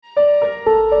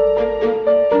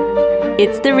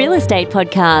It's the Real Estate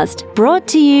Podcast, brought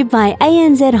to you by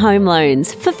ANZ Home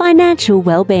Loans for financial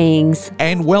well-beings.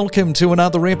 And welcome to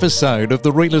another episode of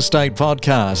the Real Estate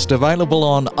Podcast, available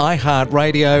on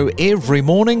iHeartRadio every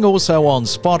morning, also on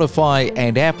Spotify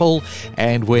and Apple,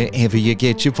 and wherever you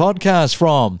get your podcast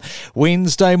from.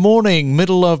 Wednesday morning,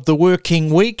 middle of the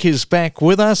working week, is back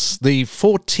with us, the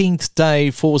 14th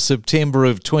day for September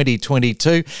of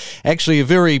 2022. Actually, a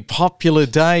very popular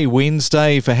day,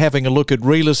 Wednesday, for having a look at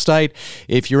real estate.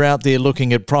 If you're out there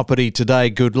looking at property today,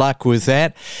 good luck with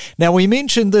that. Now, we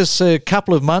mentioned this a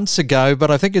couple of months ago, but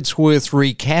I think it's worth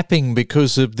recapping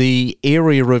because of the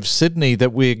area of Sydney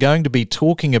that we're going to be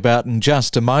talking about in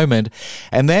just a moment.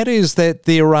 And that is that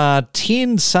there are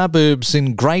 10 suburbs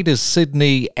in Greater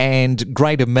Sydney and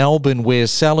Greater Melbourne where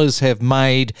sellers have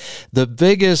made the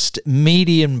biggest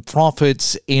median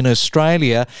profits in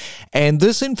Australia. And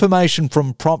this information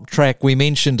from PropTrack we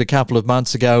mentioned a couple of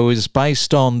months ago is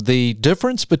based on the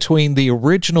difference between the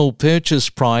original purchase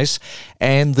price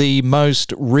and the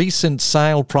most recent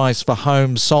sale price for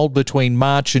homes sold between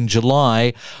March and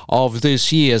July of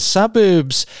this year.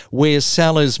 Suburbs where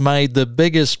sellers made the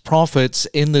biggest profits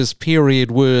in this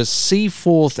period were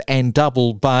Seaforth and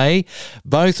Double Bay,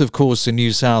 both of course in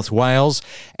New South Wales,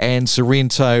 and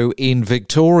Sorrento in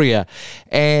Victoria.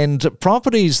 And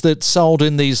properties that sold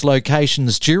in these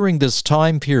locations during this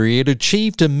time period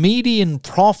achieved a median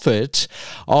profit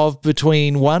of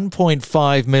between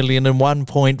 1.5 million and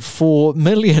 1.4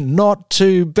 million. Not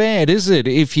too bad, is it,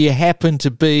 if you happen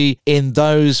to be in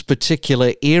those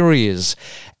particular areas?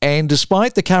 And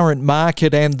despite the current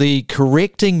market and the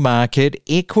correcting market,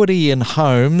 equity in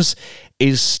homes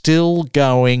is still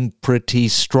going pretty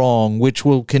strong, which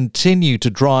will continue to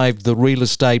drive the real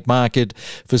estate market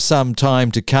for some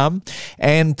time to come.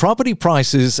 And property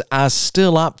prices are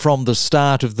still up from the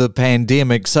start of the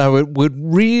pandemic, so it would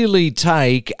really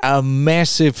take a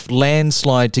massive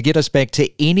landslide to get us back to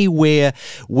anywhere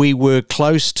we were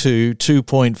close to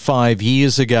 2.5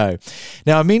 years ago.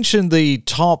 Now, I mentioned the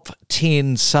top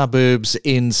 10 suburbs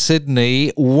in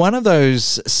Sydney. One of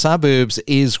those suburbs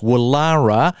is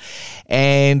Woollahra,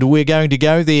 and we're going to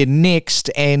go there next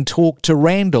and talk to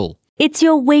Randall. It's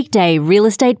your weekday real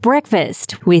estate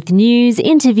breakfast with news,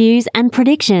 interviews and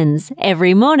predictions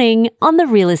every morning on the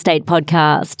Real Estate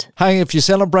Podcast. Hey, if you're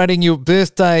celebrating your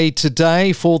birthday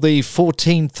today for the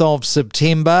 14th of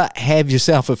September, have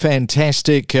yourself a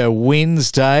fantastic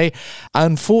Wednesday.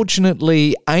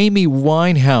 Unfortunately, Amy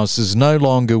Winehouse is no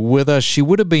longer with us. She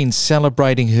would have been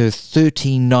celebrating her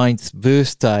 39th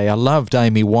birthday. I loved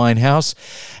Amy Winehouse.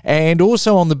 And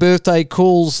also on the birthday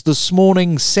calls this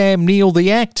morning, Sam Neill,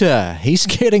 the actor. He's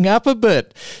getting up a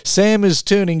bit. Sam is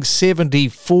turning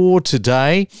 74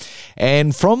 today.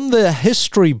 And from the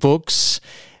history books,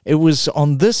 it was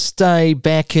on this day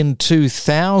back in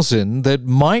 2000 that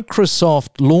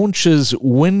Microsoft launches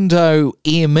Windows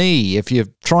ME. If you're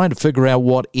trying to figure out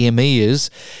what ME is,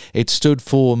 it stood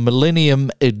for Millennium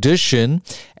Edition,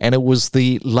 and it was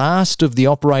the last of the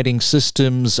operating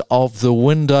systems of the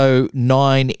Windows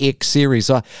 9X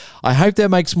series. I hope that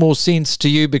makes more sense to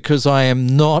you because I am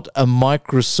not a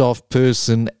Microsoft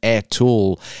person at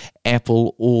all.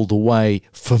 Apple all the way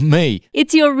for me.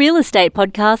 It's your real estate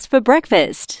podcast for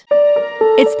breakfast.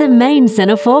 It's the Main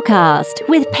Centre Forecast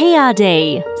with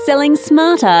PRD, selling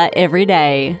smarter every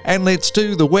day. And let's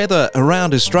do the weather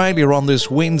around Australia on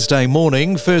this Wednesday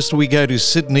morning. First we go to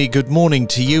Sydney. Good morning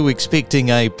to you. Expecting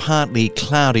a partly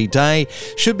cloudy day.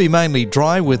 Should be mainly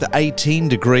dry with 18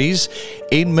 degrees.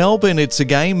 In Melbourne, it's a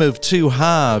game of two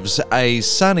halves. A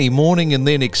sunny morning and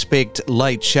then expect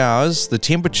late showers. The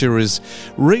temperature is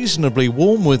reasonably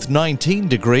warm with 19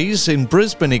 degrees. In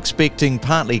Brisbane, expecting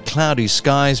partly cloudy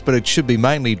skies, but it should be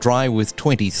mainly dry with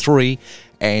 23.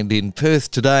 And in Perth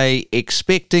today,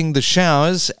 expecting the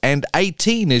showers and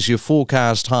 18 is your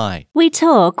forecast high. We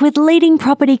talk with leading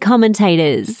property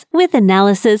commentators with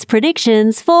analysis,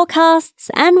 predictions, forecasts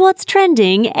and what's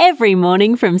trending every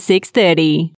morning from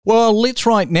 6:30. Well, let's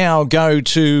right now go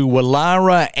to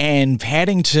Woollahra and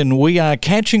Paddington. We are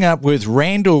catching up with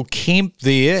Randall Kemp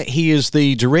there. He is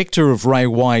the director of Ray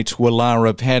White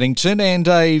Woollahra Paddington. And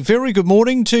a very good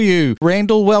morning to you.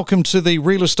 Randall, welcome to the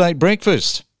Real Estate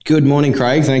Breakfast. Good morning,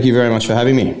 Craig. Thank you very much for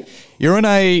having me. You're in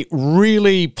a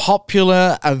really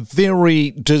popular, a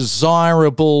very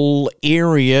desirable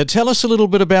area. Tell us a little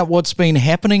bit about what's been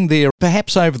happening there,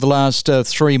 perhaps over the last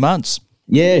 3 months.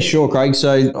 Yeah, sure, Craig.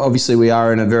 So obviously we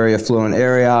are in a very affluent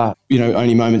area,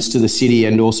 only moments to the city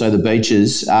and also the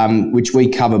beaches, which we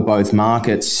cover both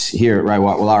markets here at Ray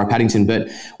White Woollahra Paddington. But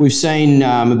we've seen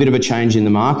a bit of a change in the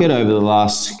market over the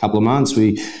last couple of months.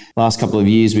 Last couple of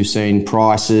years, we've seen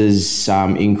prices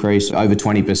increase over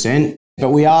 20%. But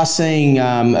we are seeing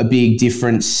a big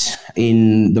difference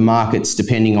in the markets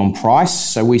depending on price.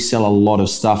 So we sell a lot of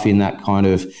stuff in that kind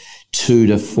of $2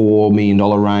 to $4 million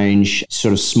range,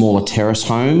 sort of smaller terrace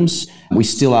homes. We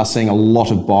still are seeing a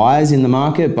lot of buyers in the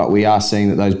market, but we are seeing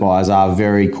that those buyers are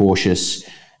very cautious.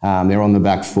 They're on the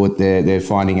back foot. They're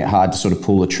finding it hard to sort of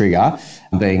pull the trigger,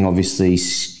 being obviously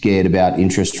scared about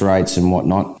interest rates and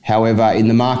whatnot. However, in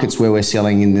the markets where we're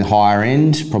selling in the higher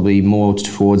end, probably more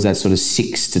towards that sort of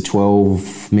 $6 to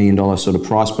 $12 million sort of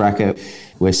price bracket,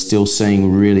 we're still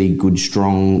seeing really good,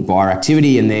 strong buyer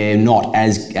activity, and they're not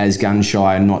as gun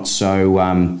shy and not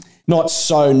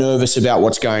so nervous about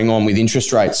what's going on with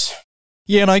interest rates.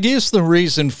 Yeah, and I guess the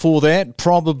reason for that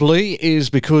probably is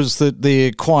because that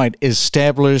they're quite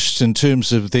established in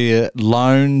terms of their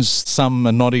loans. Some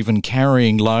are not even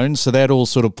carrying loans, so that all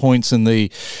sort of points in the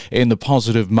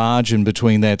positive margin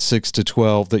between that 6 to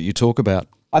 12 that you talk about.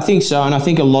 I think so, and I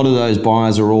think a lot of those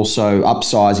buyers are also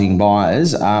upsizing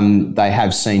buyers. They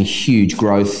have seen huge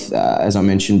growth, as I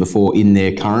mentioned before, in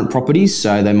their current properties.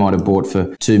 So they might have bought for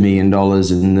 $2 million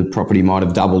and the property might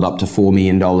have doubled up to $4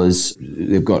 million.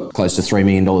 They've got close to $3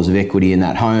 million of equity in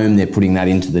that home. They're putting that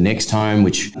into the next home,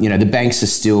 which, the banks are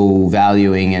still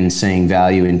valuing and seeing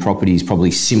value in properties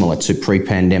probably similar to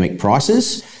pre-pandemic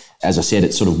prices. As I said,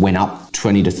 it sort of went up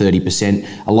 20 to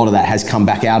 30%. A lot of that has come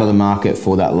back out of the market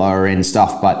for that lower end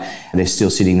stuff, but they're still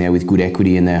sitting there with good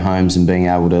equity in their homes and being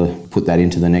able to put that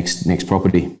into the next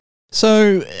property.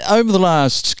 So over the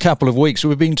last couple of weeks,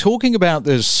 we've been talking about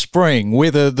this spring,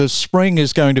 whether the spring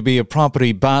is going to be a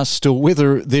property bust or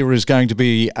whether there is going to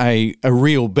be a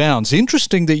real bounce.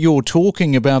 Interesting that you're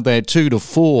talking about that 2 to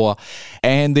 4,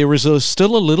 and there is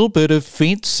still a little bit of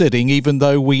fence sitting, even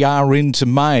though we are into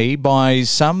May, by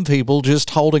some people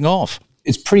just holding off.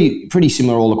 It's pretty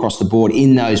similar all across the board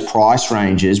in those price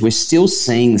ranges. We're still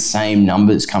seeing the same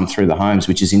numbers come through the homes,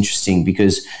 which is interesting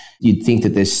because you'd think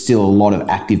that there's still a lot of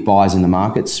active buyers in the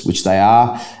markets, which they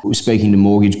are. We're speaking to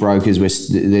mortgage brokers,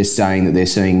 they're saying that they're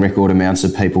seeing record amounts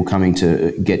of people coming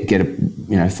to get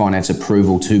finance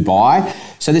approval to buy.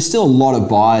 So there's still a lot of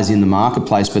buyers in the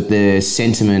marketplace, but their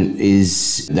sentiment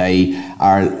is they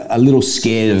are a little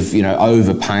scared of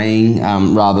overpaying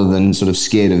rather than sort of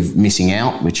scared of missing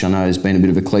out, which I know has been a bit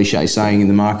of a cliche saying in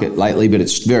the market lately, but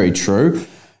it's very true.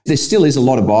 There still is a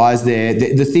lot of buyers there.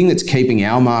 The thing that's keeping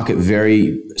our market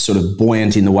very sort of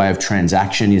buoyant in the way of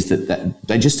transaction is that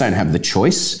they just don't have the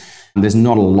choice. There's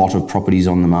not a lot of properties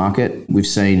on the market. We've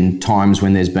seen times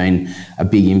when there's been a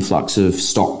big influx of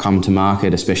stock come to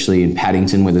market, especially in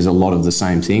Paddington, where there's a lot of the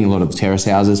same thing, a lot of terrace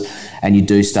houses, and you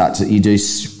do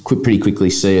pretty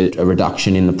quickly see a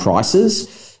reduction in the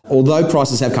prices. Although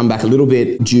prices have come back a little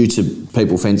bit due to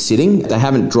people fence sitting, they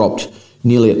haven't dropped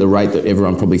nearly at the rate that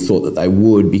everyone probably thought that they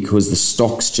would, because the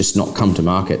stock's just not come to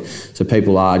market. So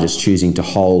people are just choosing to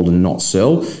hold and not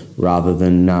sell rather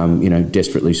than,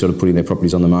 desperately sort of putting their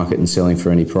properties on the market and selling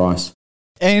for any price.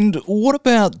 And what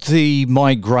about the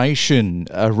migration,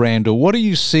 Randall? What are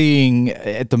you seeing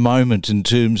at the moment in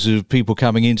terms of people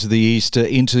coming into the east,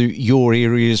 into your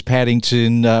areas,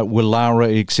 Paddington,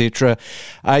 Woollahra, etc.?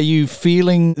 Are you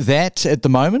feeling that at the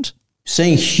moment?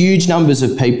 Seeing huge numbers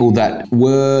of people that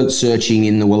were searching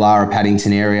in the Woollahra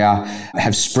Paddington area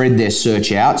have spread their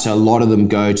search out. So a lot of them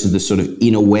go to the sort of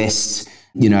inner west,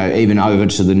 even over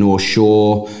to the North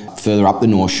Shore, further up the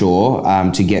North Shore,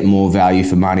 to get more value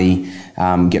for money,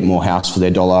 get more house for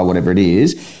their dollar, whatever it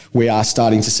is. We are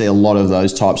starting to see a lot of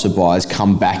those types of buyers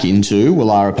come back into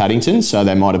Woollahra Paddington. So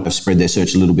they might have spread their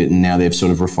search a little bit and now they've sort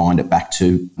of refined it back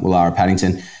to Woollahra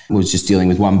Paddington. I was just dealing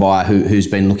with one buyer who's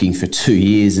been looking for 2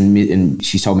 years and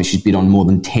she told me she's bid on more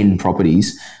than 10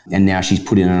 properties, and now she's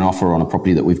put in an offer on a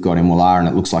property that we've got in Woollahra, and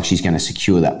it looks like she's going to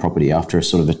secure that property after a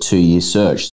sort of a 2-year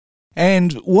search.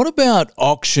 And what about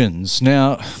auctions?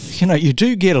 Now, you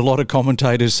do get a lot of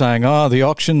commentators saying, the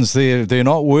auctions, they're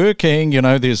not working,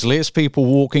 there's less people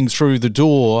walking through the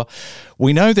door.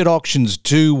 We know that auctions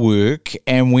do work,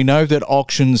 and we know that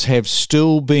auctions have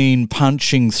still been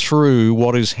punching through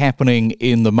what is happening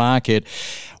in the market.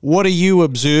 What are you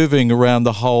observing around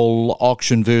the whole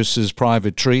auction versus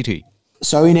private treaty?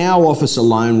 So in our office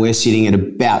alone, we're sitting at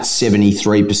about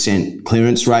 73%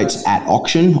 clearance rates at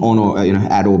auction,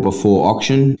 at or before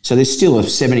auction. So there's still a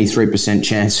 73%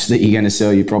 chance that you're going to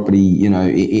sell your property, in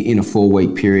a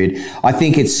 4-week period. I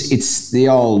think it's the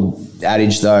old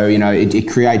adage though, it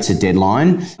creates a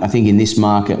deadline. I think in this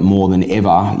market more than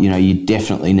ever, you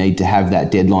definitely need to have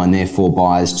that deadline there for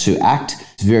buyers to act.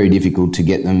 It's very difficult to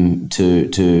get them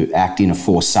to act in a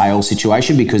for sale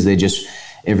situation because they're just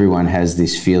everyone has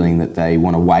this feeling that they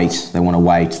want to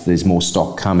wait, there's more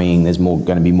stock coming, there's going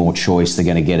to be more choice, they're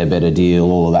going to get a better deal,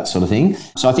 all of that sort of thing.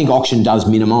 So I think auction does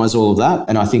minimise all of that,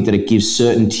 and I think that it gives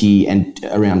certainty and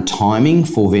around timing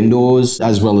for vendors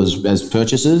as well as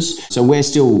purchasers. So we're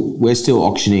still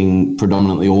auctioning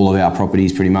predominantly all of our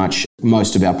properties pretty much.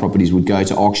 Most of our properties would go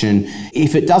to auction.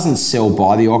 If it doesn't sell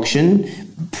by the auction,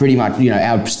 pretty much,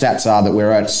 our stats are that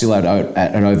we're still at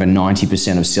over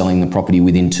 90% of selling the property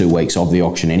within 2 weeks of the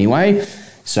auction anyway.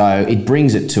 So it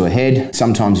brings it to a head.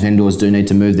 Sometimes vendors do need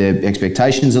to move their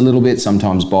expectations a little bit.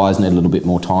 Sometimes buyers need a little bit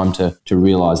more time to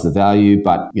realise the value.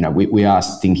 But, we are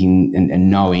thinking and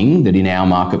knowing that in our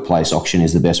marketplace, auction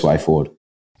is the best way forward.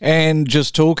 And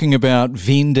just talking about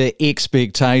vendor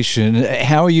expectation,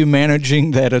 how are you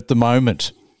managing that at the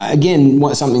moment? Again,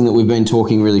 something that we've been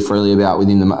talking really freely about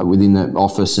within the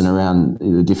office and around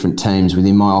the different teams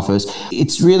within my office.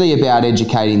 It's really about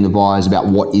educating the buyers about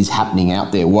what is happening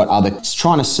out there,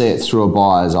 trying to see it through a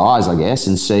buyer's eyes, I guess,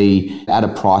 and see at a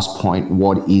price point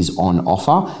what is on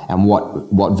offer and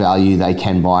what value they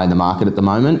can buy in the market at the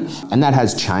moment. And that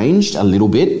has changed a little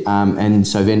bit, and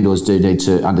so vendors do need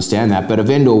to understand that. But a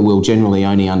vendor will generally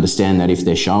only understand that if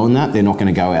they're shown that. They're not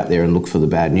going to go out there and look for the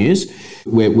bad news.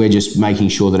 We're just making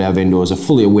sure that our vendors are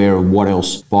fully aware of what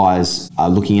else buyers are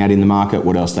looking at in the market,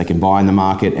 what else they can buy in the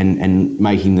market, and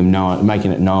making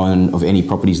it known of any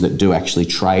properties that do actually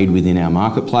trade within our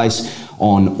marketplace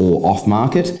on or off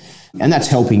market. And that's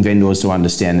helping vendors to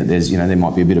understand that there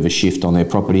might be a bit of a shift on their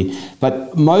property.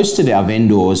 But most of our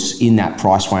vendors in that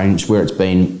price range where it's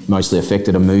been mostly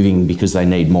affected are moving because they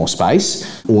need more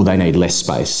space or they need less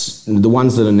space. The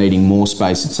ones that are needing more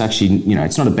space, it's actually,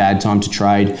 it's not a bad time to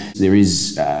trade. There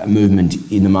is movement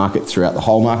in the market throughout the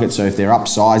whole market. So if they're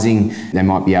upsizing, they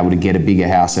might be able to get a bigger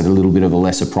house at a little bit of a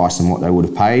lesser price than what they would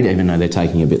have paid, even though they're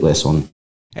taking a bit less on.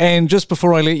 And just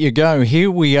before I let you go, here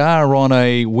we are on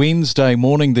a Wednesday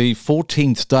morning, the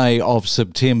 14th day of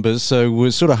September, so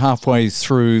we're sort of halfway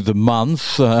through the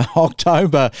month.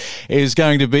 October is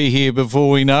going to be here before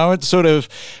we know it. Sort of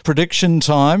prediction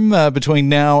time between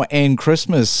now and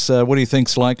Christmas. What do you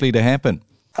think's likely to happen?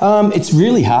 It's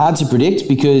really hard to predict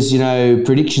because,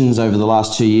 predictions over the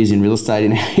last 2 years in real estate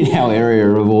in our area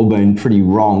have all been pretty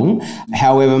wrong.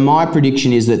 However, my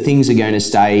prediction is that things are going to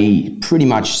stay pretty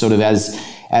much sort of as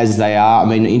they are. I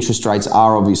mean, interest rates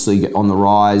are obviously on the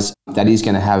rise. That is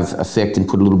going to have effect and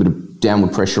put a little bit of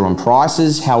downward pressure on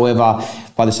prices. However,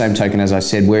 by the same token, as I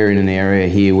said, we're in an area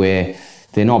here where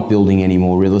they're not building any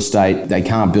more real estate. They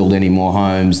can't build any more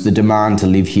homes. The demand to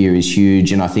live here is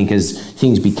huge. And I think as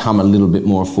things become a little bit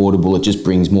more affordable, it just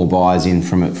brings more buyers in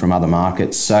from other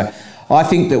markets. So I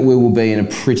think that we will be in a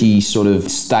pretty sort of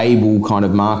stable kind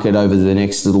of market over the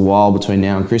next little while between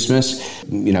now and Christmas.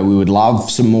 We would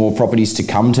love some more properties to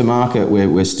come to market.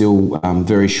 We're still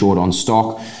very short on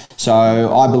stock. So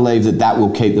I believe that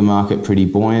will keep the market pretty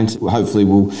buoyant. Hopefully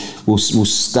we'll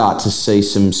start to see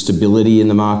some stability in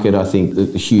the market. I think the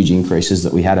huge increases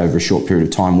that we had over a short period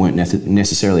of time weren't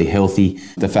necessarily healthy.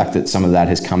 The fact that some of that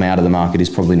has come out of the market is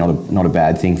probably not a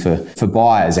bad thing for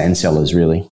buyers and sellers,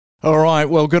 really. All right,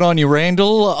 well, good on you,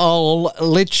 Randall. I'll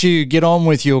let you get on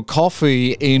with your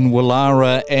coffee in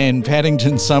Woollahra and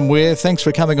Paddington somewhere. Thanks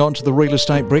for coming on to the Real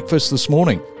Estate Breakfast this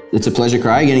morning. It's a pleasure,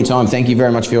 Craig. Anytime. Thank you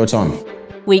very much for your time.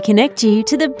 We connect you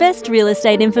to the best real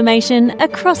estate information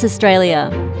across Australia.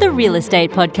 The Real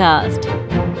Estate Podcast.